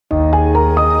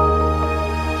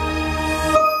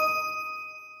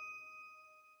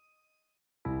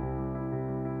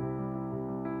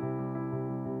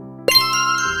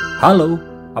Halo,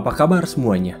 apa kabar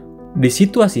semuanya? Di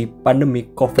situasi pandemi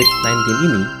COVID-19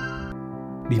 ini,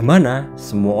 di mana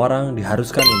semua orang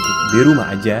diharuskan untuk di rumah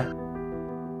aja,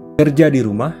 kerja di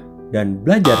rumah, dan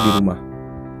belajar di rumah,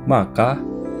 maka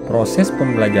proses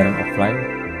pembelajaran offline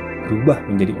berubah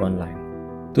menjadi online.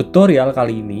 Tutorial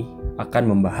kali ini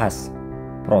akan membahas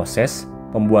proses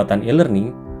pembuatan e-learning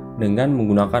dengan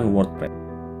menggunakan Wordpress.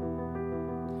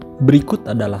 Berikut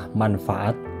adalah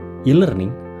manfaat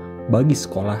e-learning bagi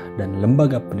sekolah dan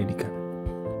lembaga pendidikan.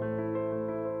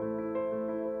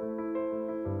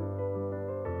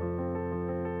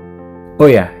 Oh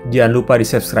ya, jangan lupa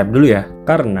di-subscribe dulu ya,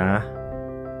 karena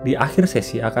di akhir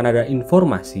sesi akan ada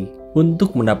informasi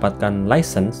untuk mendapatkan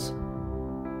license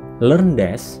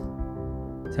LearnDash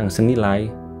yang senilai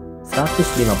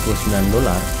 $159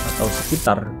 atau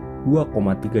sekitar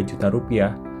 2,3 juta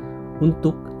rupiah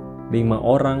untuk 5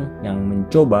 orang yang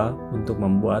mencoba untuk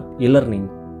membuat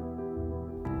e-learning.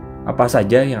 Apa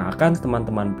saja yang akan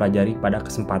teman-teman pelajari pada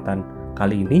kesempatan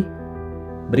kali ini?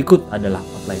 Berikut adalah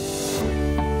outline.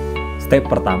 Step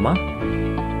pertama,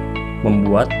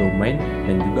 membuat domain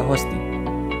dan juga hosting.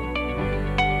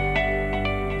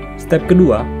 Step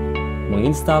kedua,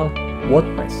 menginstal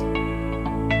Wordpress.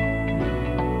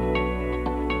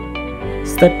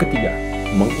 Step ketiga,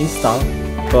 menginstal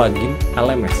plugin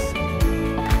LMS.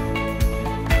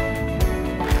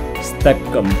 Step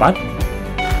keempat,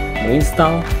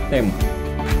 menginstal tema.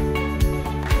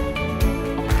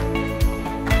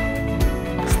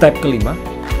 Step kelima,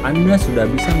 Anda sudah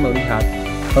bisa melihat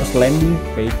first landing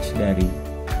page dari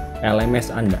LMS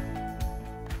Anda.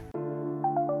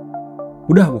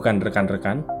 Udah bukan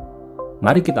rekan-rekan?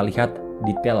 Mari kita lihat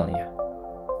detailnya.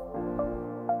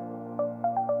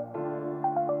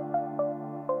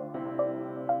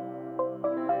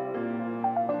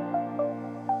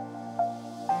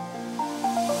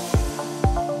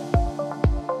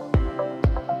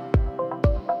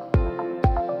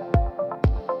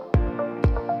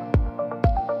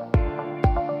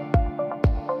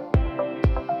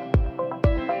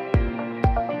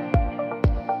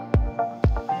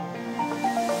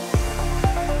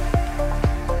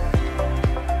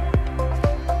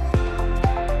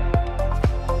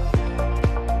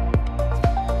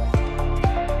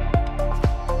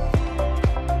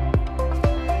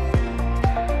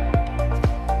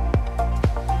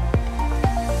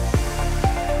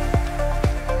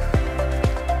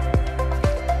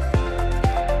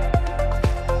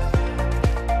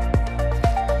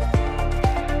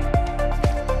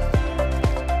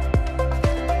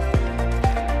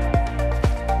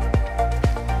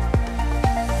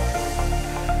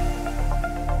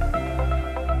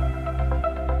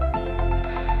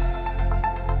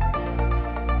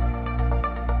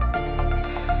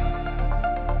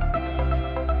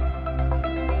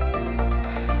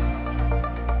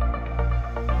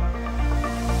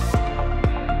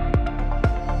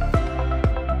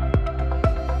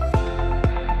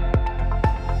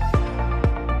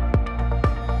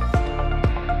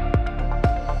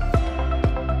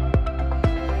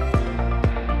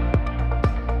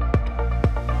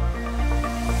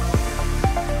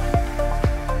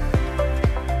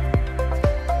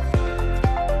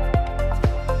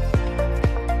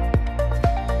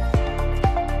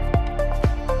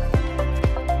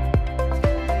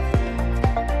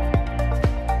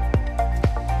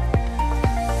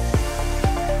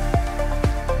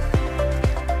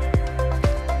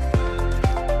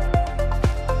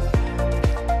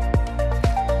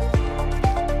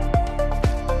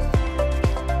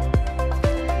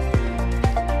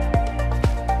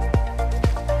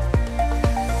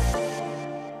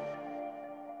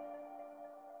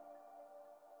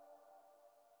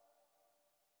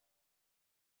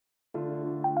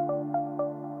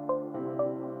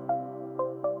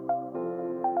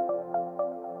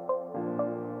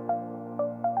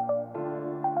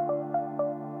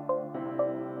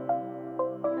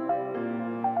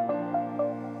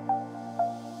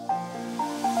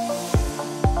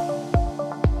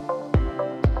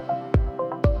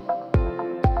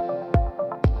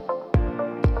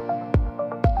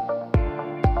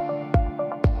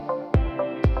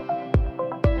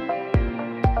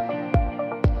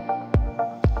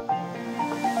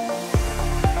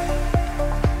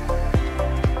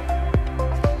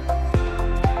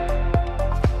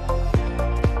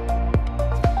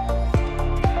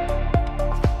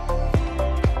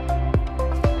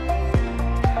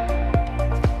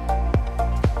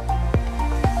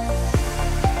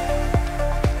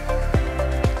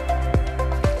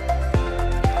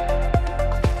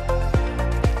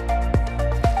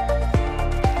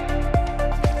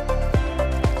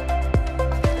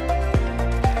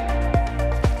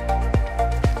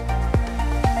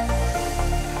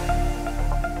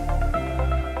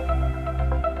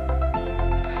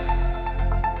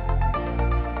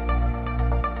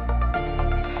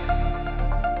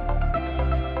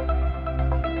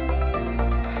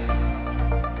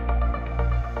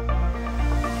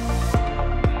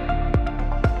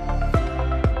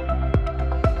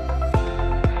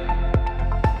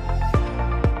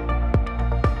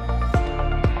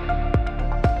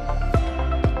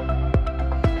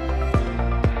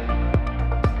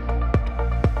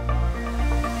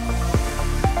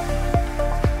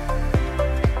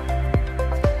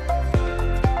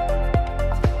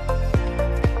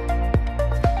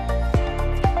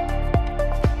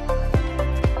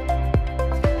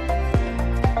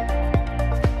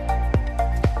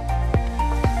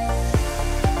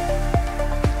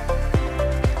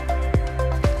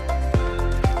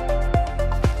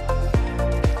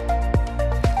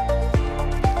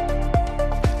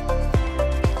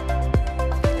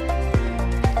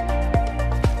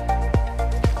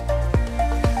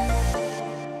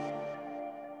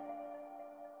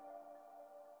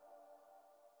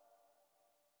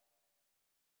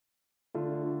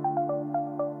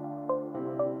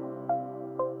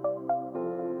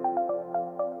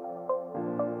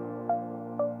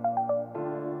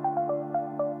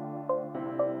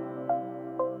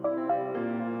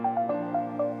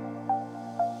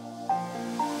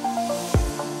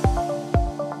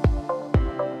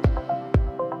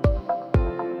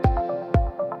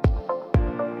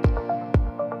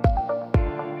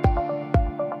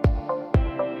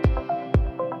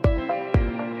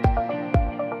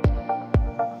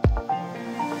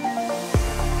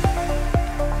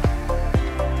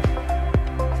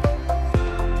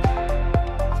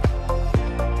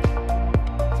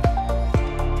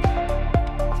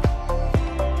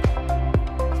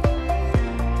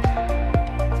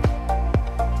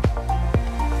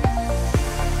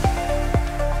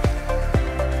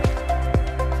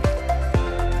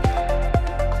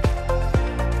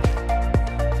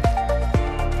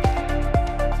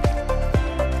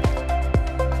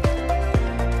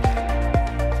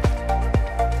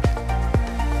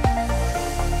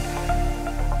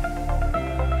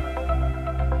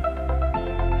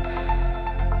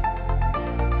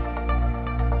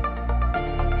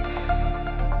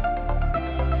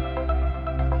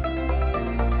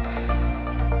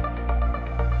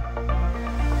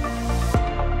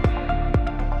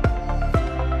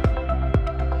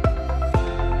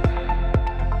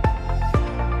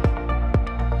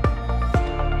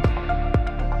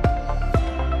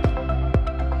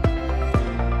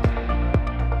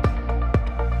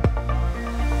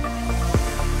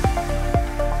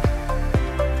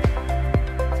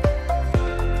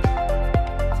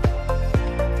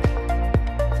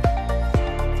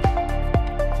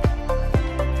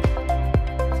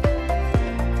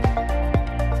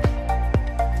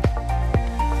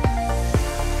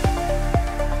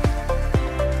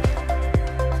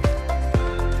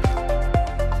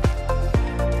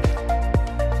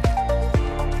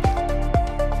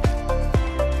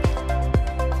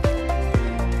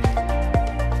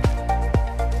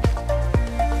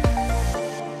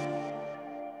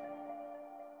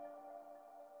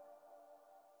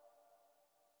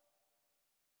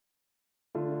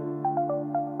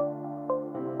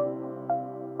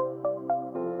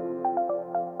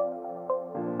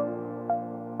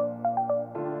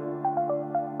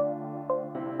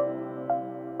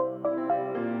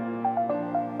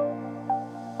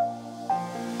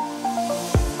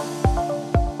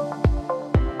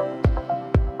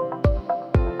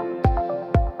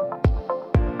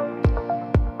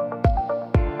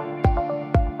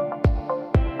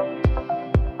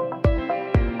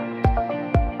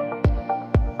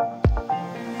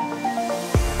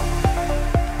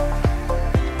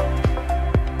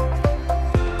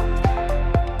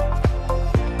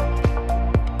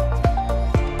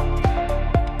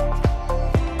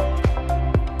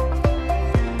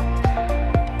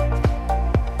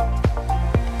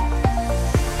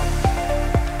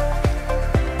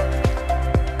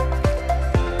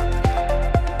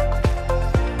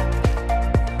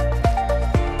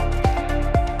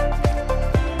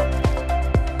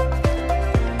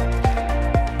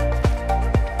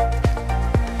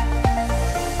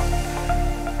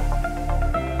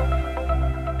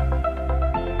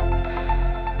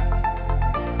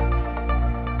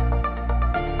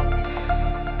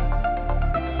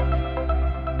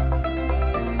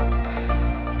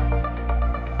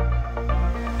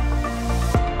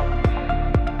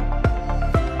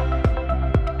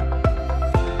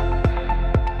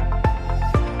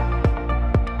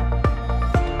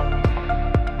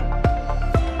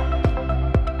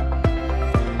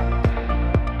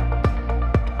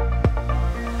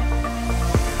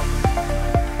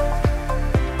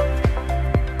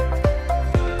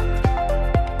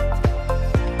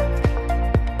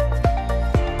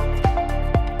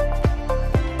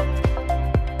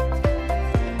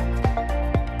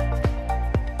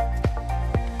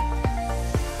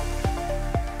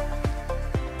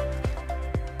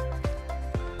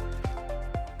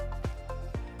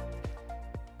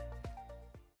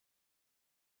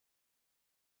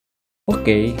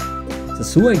 Oke,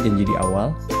 sesuai janji di awal,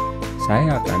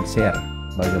 saya akan share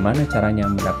bagaimana caranya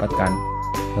mendapatkan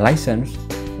license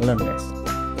LearnDesk.